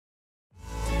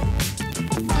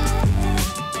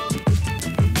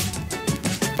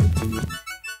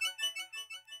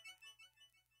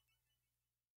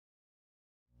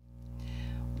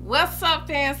What's up,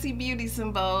 fancy beauties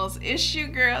and bows? It's your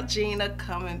girl Gina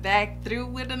coming back through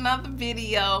with another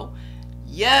video.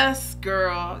 Yes,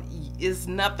 girl, is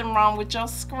nothing wrong with your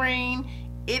screen.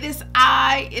 It is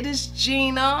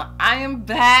Gina. I am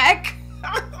back.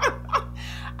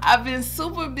 I've been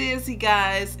super busy,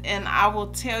 guys, and I will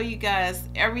tell you guys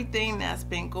everything that's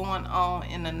been going on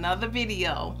in another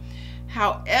video.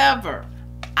 However,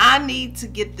 I need to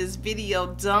get this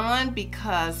video done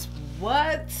because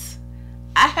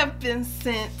I have been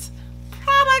sent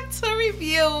product to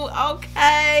review.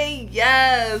 Okay,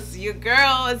 yes, your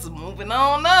girl is moving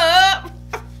on up.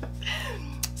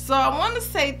 So I want to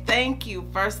say thank you,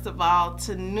 first of all,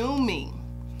 to NuMe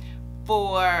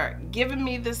for giving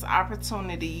me this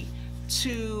opportunity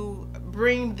to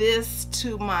bring this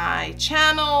to my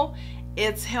channel.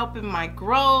 It's helping my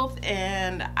growth,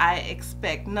 and I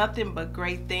expect nothing but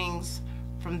great things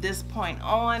from this point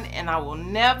on, and I will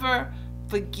never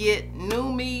forget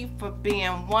NuMe for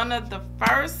being one of the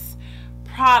first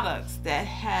products that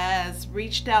has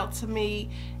reached out to me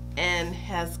and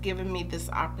has given me this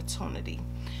opportunity.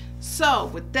 So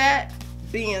with that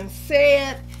being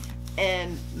said,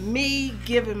 and me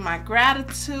giving my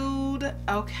gratitude,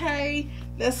 okay,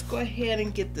 let's go ahead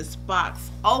and get this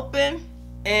box open.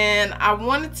 And I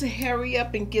wanted to hurry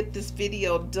up and get this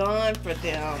video done for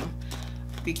them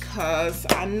because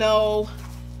I know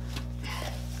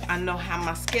how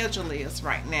my schedule is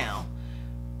right now.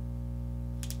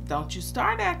 Don't you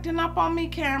start acting up on me,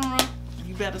 camera.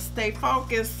 You better stay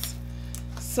focused.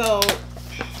 So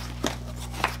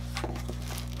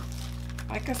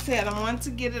like I said, I want to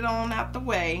get it on out the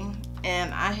way,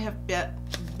 and I have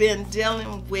been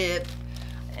dealing with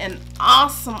an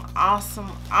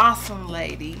awesome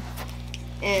lady,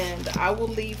 and I will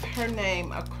leave her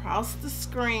name across the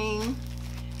screen.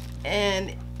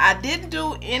 And I didn't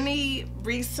do any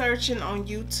researching on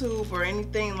YouTube or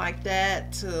anything like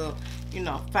that to,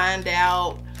 find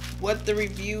out what the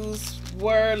reviews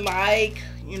were like,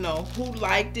 who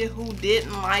liked it, who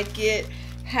didn't like it,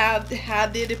 how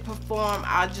did it perform.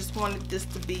 I just wanted this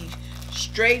to be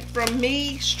straight from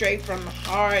me, straight from the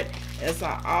heart, as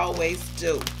I always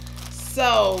do.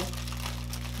 So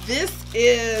this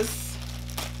is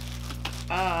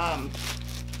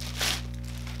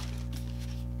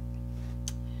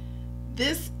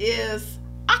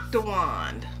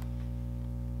Octowand.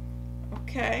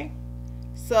 Okay,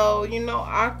 so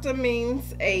Octa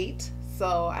means 8,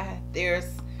 so there's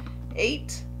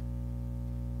 8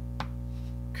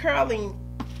 curling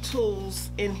tools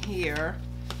in here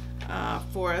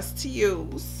for us to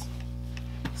use.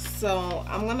 So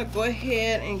I'm gonna go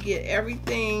ahead and get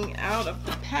everything out of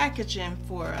the packaging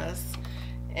for us.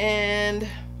 And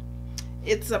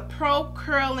it's a pro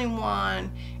curling wand,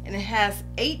 and it has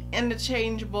 8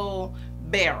 interchangeable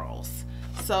barrels.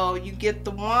 So you get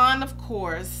the wand, of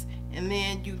course, and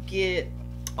then you get,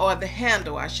 or the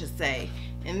handle I should say,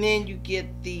 and then you get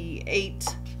the 8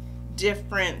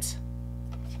 different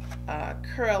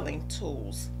curling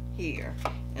tools here.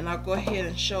 And I'll go ahead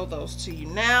and show those to you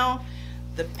now.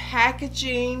 The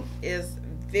packaging is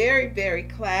very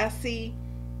classy,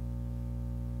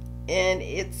 and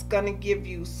it's gonna give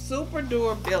you super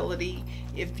durability.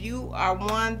 If you are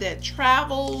one that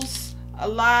travels a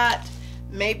lot,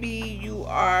 maybe you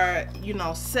are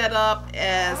set up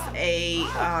as a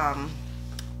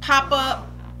pop-up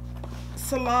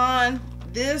salon,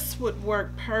 this would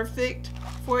work perfect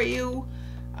for you,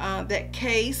 that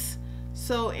case.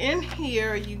 So in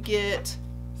here you get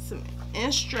some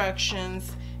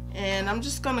instructions, and I'm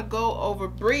just gonna go over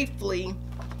briefly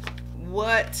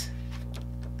what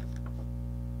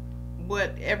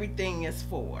everything is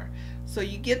for. So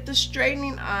you get the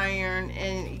straightening iron,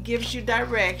 and it gives you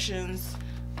directions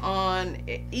on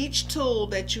each tool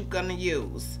that you're gonna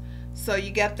use. So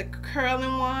you got the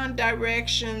curling wand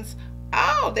directions.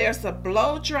 Oh, there's a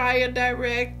blow dryer that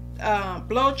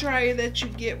you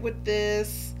get with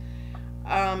this.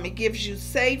 It gives you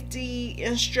safety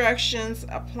instructions,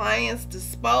 appliance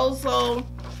disposal.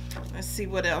 Let's see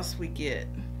what else we get.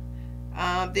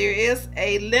 There is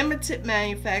a limited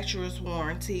manufacturer's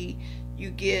warranty. You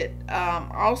get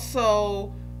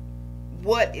also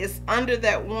what is under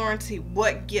that warranty,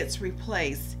 what gets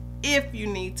replaced if you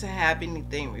need to have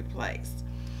anything replaced.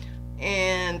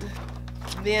 And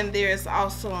then there's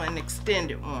also an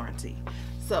extended warranty.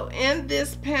 So in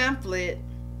this pamphlet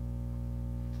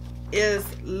is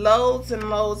loads and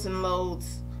loads and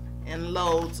loads and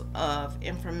loads of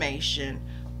information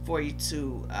for you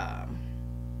to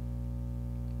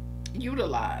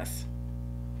utilize.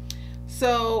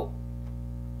 So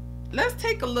let's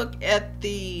take a look at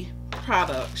the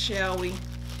product, shall we?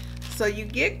 So you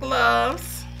get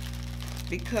gloves,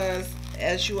 because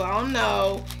as you all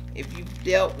know, if you've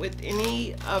dealt with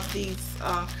any of these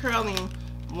curling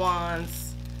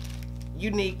wands,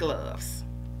 you need gloves.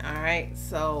 All right,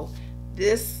 so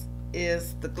this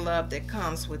is the glove that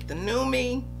comes with the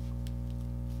NuMe,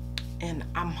 and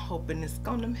I'm hoping it's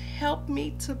gonna help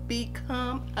me to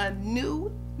become a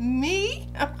new me.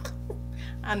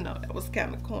 I know that was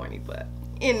kind of corny, but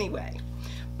anyway.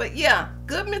 But yeah,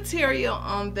 good material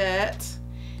on that.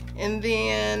 And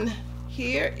then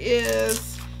here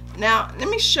is, now let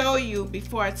me show you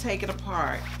before I take it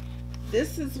apart.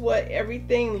 This is what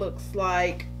everything looks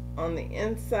like on the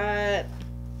inside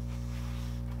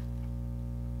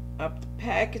of the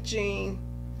packaging.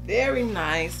 Very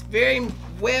nice, very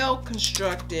well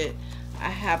constructed, I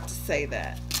have to say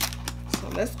that. So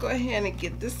let's go ahead and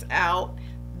get this out.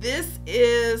 This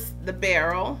is the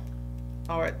barrel,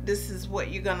 or this is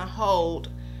what you're gonna hold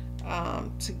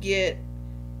to get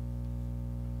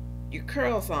your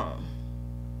curls on.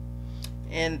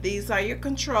 And these are your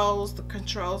controls. The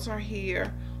controls are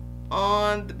here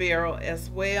on the barrel as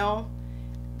well,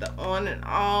 the on and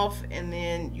off, and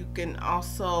then you can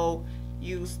also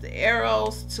use the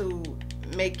arrows to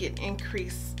make it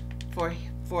increase for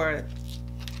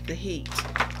the heat.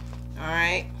 All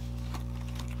right,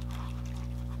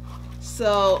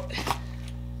 so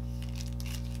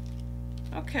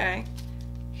okay,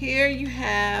 here you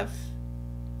have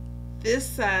this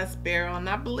size barrel, and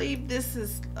I believe this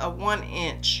is a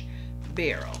 1-inch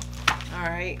barrel. All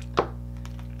right,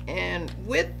 and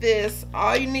with this,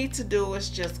 all you need to do is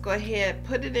just go ahead,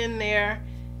 put it in there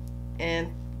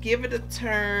and give it a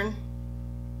turn.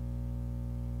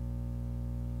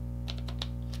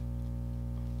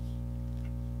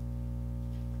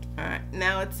 All right,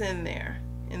 now it's in there.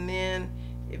 And then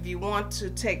if you want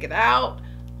to take it out,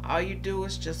 all you do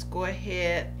is just go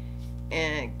ahead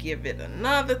and give it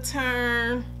another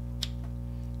turn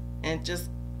and just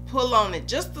pull on it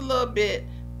just a little bit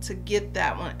to get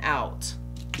that one out.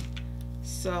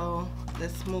 So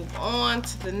let's move on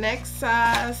to the next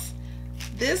size.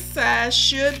 This size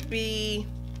should be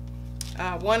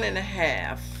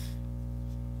 1.5,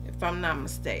 if I'm not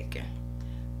mistaken.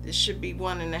 This should be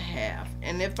 1.5,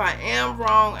 and if I am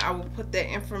wrong, I will put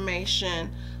that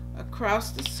information across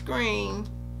the screen.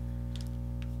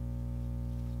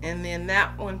 And then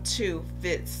that one too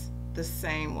fits the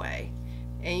same way,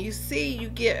 and you see you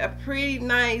get a pretty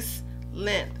nice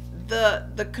length.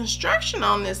 The construction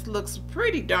on this looks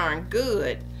pretty darn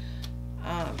good.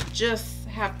 Just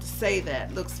have to say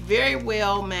that looks very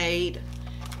well made,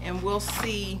 and we'll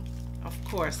see of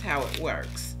course how it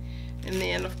works. And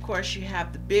then of course you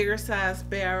have the bigger size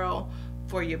barrel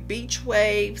for your beach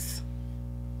waves,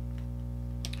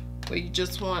 where you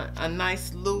just want a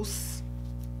nice loose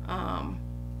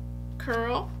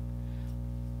curl.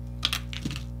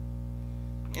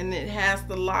 And it has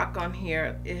the lock on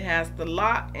here. It has the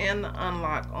lock and the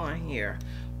unlock on here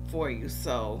for you,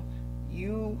 so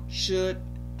you should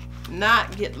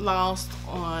not get lost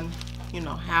on, you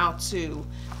know, how to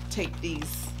take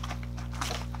these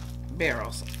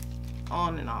barrels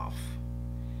on and off.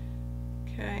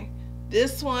 Okay,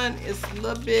 this one is a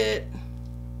little bit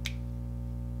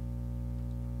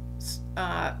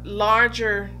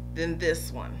larger than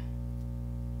this one,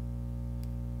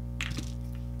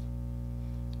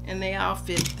 and they all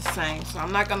fit the same, so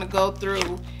I'm not going to go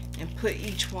through and put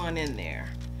each one in there.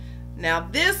 Now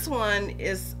this one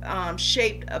is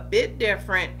shaped a bit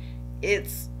different.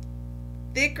 It's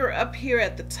thicker up here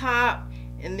at the top,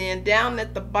 and then down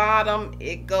at the bottom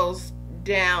it goes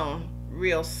down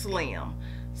real slim.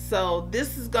 So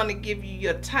this is going to give you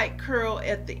your tight curl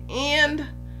at the end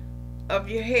of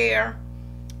your hair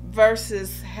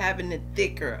versus having it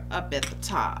thicker up at the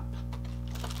top.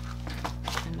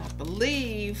 And I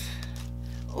believe,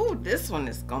 oh, this one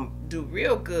is going to do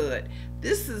real good.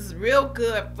 This is real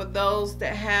good for those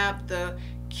that have the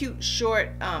cute short,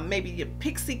 maybe your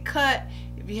pixie cut.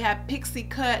 If you have pixie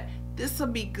cut, this will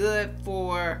be good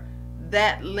for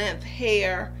that length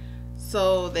hair,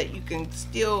 so that you can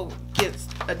still get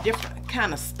a different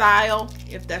kind of style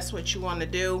if that's what you want to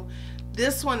do.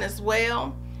 This one as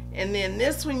well. And then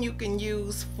this one you can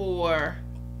use for,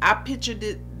 I pictured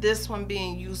this one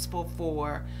being useful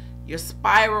for your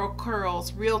spiral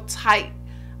curls, real tight,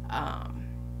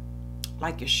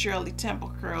 like your Shirley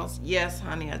Temple curls. Yes,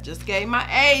 honey, I just gave my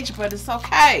age, but it's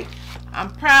okay.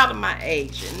 I'm proud of my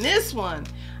age. And this one,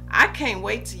 I can't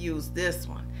wait to use this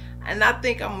one. And I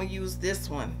think I'm going to use this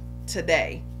one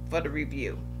today for the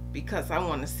review, because I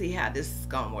want to see how this is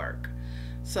going to work.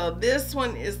 So this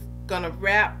one is going to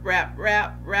wrap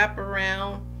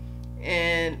around,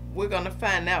 and we're going to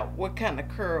find out what kind of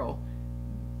curl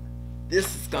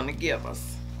this is gonna give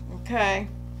us. Okay,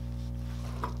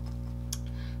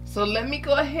 so let me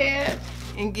go ahead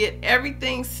and get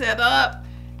everything set up,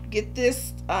 get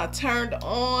this turned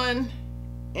on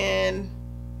and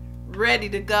ready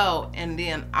to go, and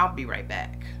then I'll be right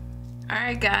back.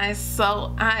 Alright guys,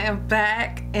 so I am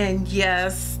back, and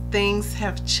yes, things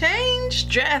have changed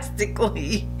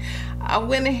drastically. I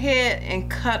went ahead and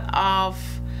cut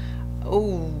off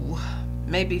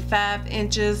maybe 5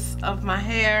 inches of my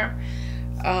hair,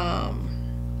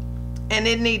 and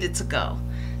it needed to go.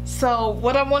 So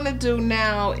what I want to do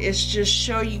now is just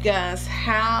show you guys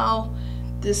how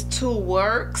this tool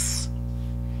works,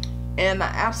 and I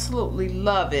absolutely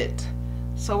love it.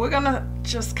 So we're gonna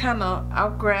just kind of,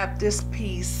 I'll grab this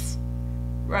piece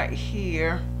right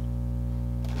here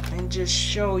and just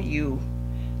show you.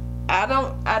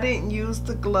 I didn't use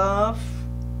the glove,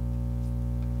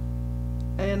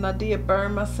 and I did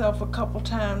burn myself a couple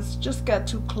times, just got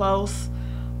too close,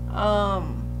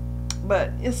 but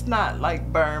it's not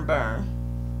like burn,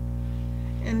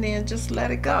 and then just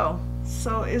let it go.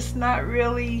 So it's not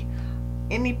really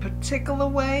any particular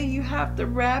way you have to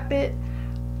wrap it.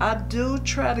 I do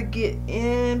try to get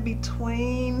in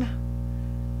between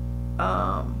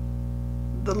the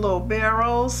little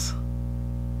barrels,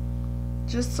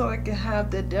 just so I can have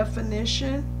the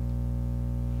definition,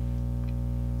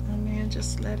 and then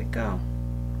just let it go.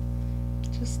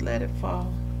 Just let it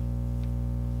fall.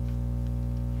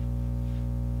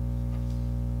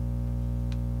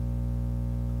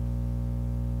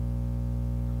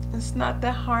 It's not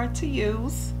that hard to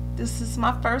use. This is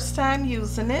my first time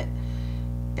using it,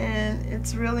 and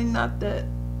it's really not that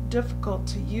difficult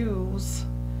to use.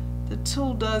 The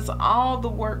tool does all the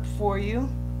work for you.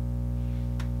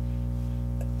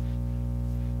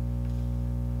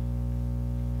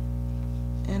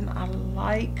 And I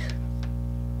like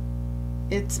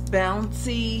its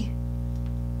bouncy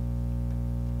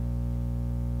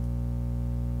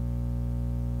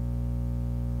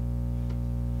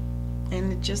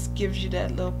and it just gives you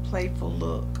that little playful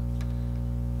look.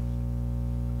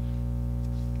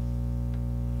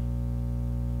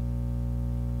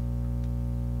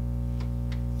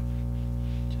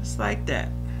 Just like that.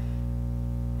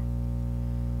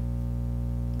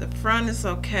 The front is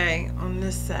okay on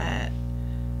this side.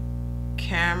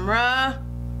 Camera.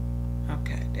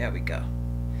 Okay, there we go.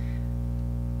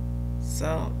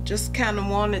 So just kind of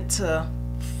want it to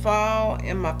fall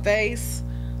in my face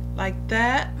like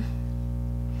that.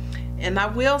 And I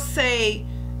will say,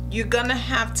 you're gonna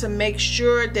have to make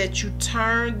sure that you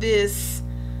turn this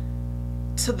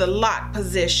to the lock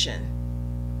position.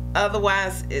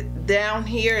 Otherwise, down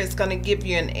here is gonna give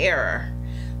you an error.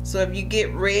 So if you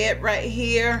get red right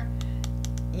here,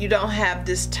 you don't have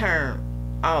this turned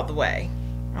all the way.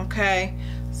 Okay,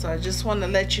 so I just want to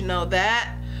let you know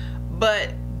that.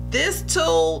 But this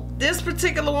tool, this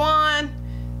particular one,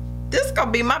 this is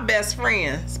gonna be my best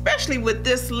friend, especially with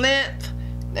this length.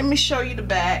 Let me show you the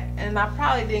back, and I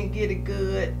probably didn't get it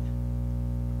good,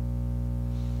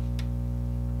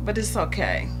 but it's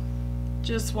okay.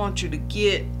 Just want you to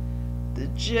get the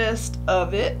gist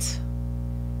of it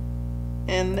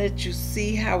and let you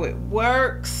see how it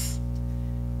works.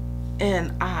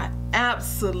 And I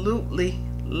absolutely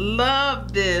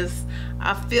love this.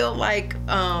 I feel like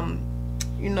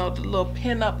you know, the little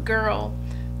pin-up girl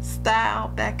style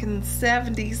back in the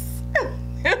 70s.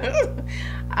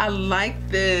 I like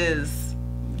this.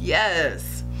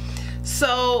 Yes.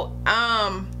 So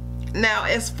now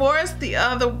as far as the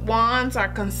other wands are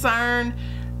concerned,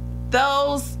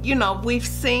 those, you know, we've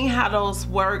seen how those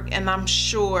work, and I'm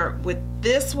sure with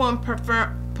this one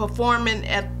performing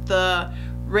at the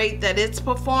rate that it's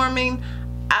performing,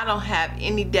 I don't have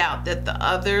any doubt that the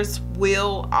others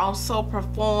will also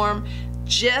perform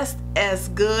just as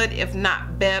good, if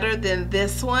not better, than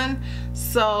this one.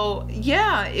 So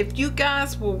yeah, if you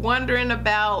guys were wondering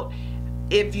about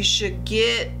if you should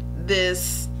get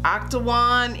this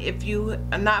Octowand, if you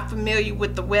are not familiar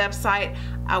with the website,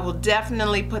 I will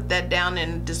definitely put that down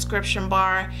in the description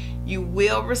bar. You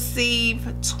will receive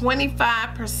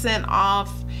 25%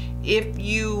 off if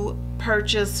you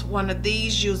purchase one of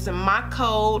these using my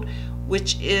code,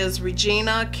 which is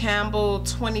Regina Campbell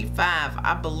 25,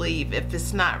 I believe. If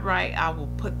it's not right, I will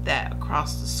put that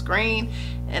across the screen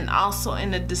and also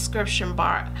in the description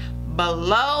bar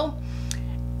below.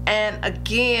 And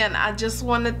again, I just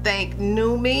want to thank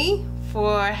NuMe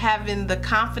for having the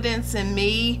confidence in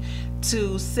me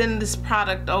to send this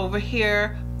product over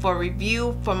here for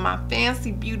review for my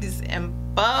fancy beauties and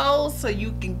bows, so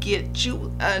you can get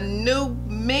you a new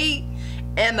me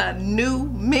and a new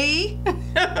me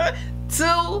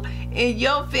too in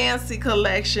your fancy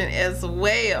collection as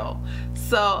well.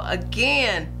 So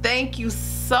again, thank you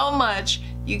so much.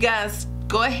 You guys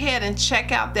go ahead and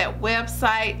check out that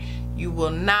website. You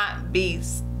will not be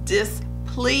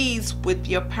displeased with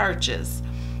your purchase.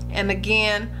 And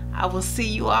again, I will see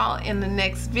you all in the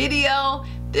next video.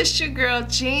 This your girl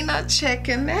Gina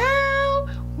checking out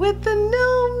with the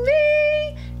new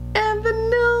me and the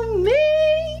new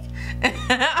me.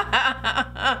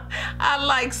 I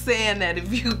like saying that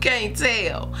if you can't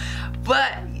tell.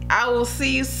 But I will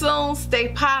see you soon. Stay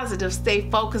positive, stay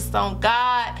focused on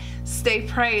God, stay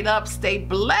prayed up, stay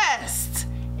blessed,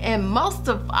 and most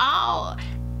of all,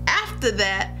 after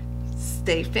that,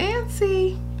 stay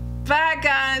fancy. Bye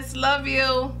guys, love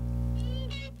you.